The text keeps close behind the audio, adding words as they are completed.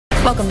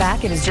Welcome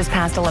back. It is just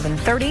past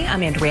 11:30.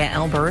 I'm Andrea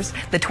Elbers.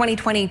 The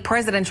 2020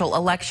 presidential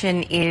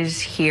election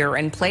is here,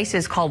 and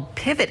places called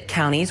pivot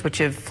counties, which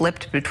have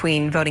flipped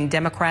between voting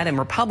Democrat and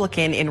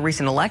Republican in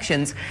recent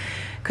elections,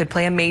 could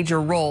play a major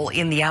role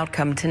in the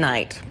outcome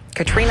tonight.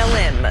 Katrina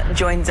Lim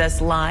joins us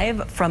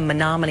live from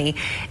Menominee.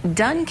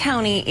 Dunn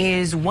County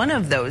is one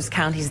of those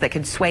counties that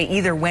could sway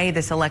either way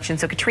this election.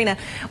 So, Katrina,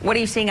 what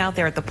are you seeing out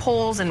there at the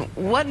polls, and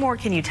what more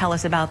can you tell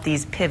us about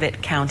these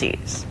pivot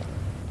counties?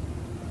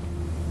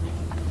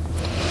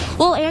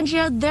 Well,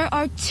 Andrea, there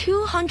are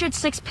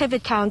 206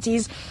 pivot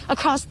counties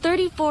across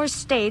 34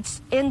 states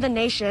in the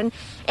nation,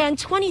 and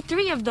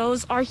 23 of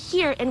those are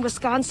here in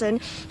Wisconsin,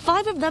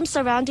 5 of them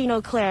surrounding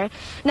Eau Claire.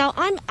 Now,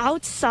 I'm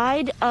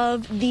outside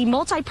of the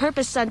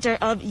multi-purpose center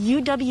of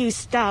UW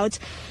Stout,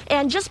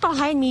 and just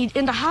behind me,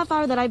 in the half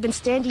hour that I've been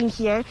standing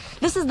here,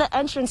 this is the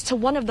entrance to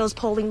one of those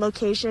polling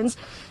locations,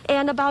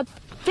 and about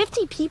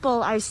 50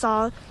 people I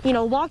saw,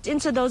 walked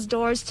into those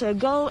doors to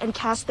go and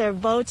cast their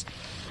vote.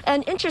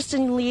 And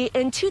interestingly,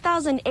 in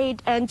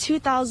 2008 and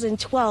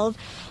 2012,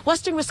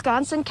 western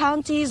Wisconsin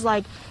counties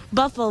like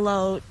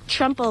Buffalo,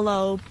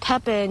 Trempealeau,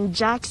 Pepin,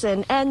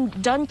 Jackson,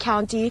 and Dunn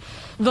County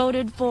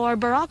voted for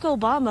Barack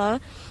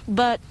Obama,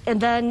 and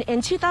then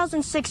in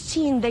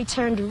 2016 they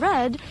turned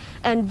red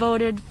and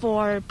voted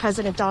for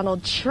President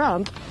Donald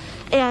Trump.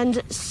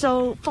 And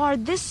so far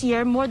this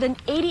year, more than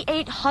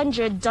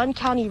 8,800 Dunn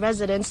County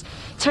residents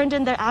turned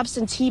in their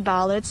absentee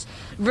ballots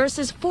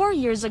versus 4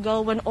 years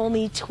ago when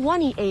only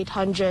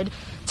 2,800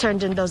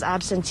 turned in those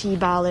absentee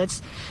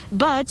ballots.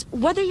 But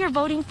whether you're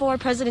voting for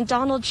President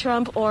Donald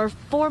Trump or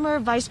former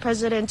Vice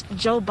President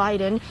Joe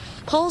Biden,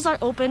 polls are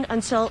open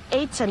until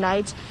 8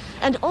 tonight.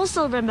 And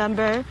also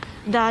remember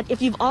that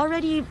if you've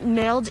already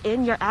mailed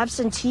in your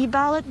absentee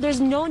ballot,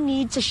 there's no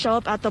need to show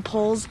up at the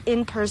polls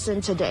in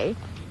person today.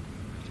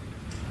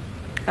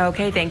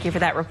 Okay, thank you for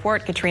that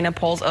report, Katrina.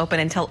 Polls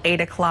open until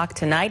 8 o'clock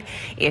tonight.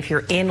 If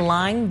you're in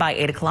line by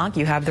 8 o'clock,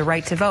 you have the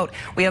right to vote.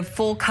 We have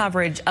full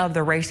coverage of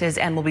the races,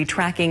 and we'll be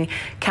tracking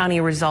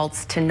county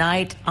results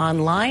tonight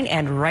online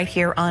and right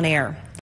here on air.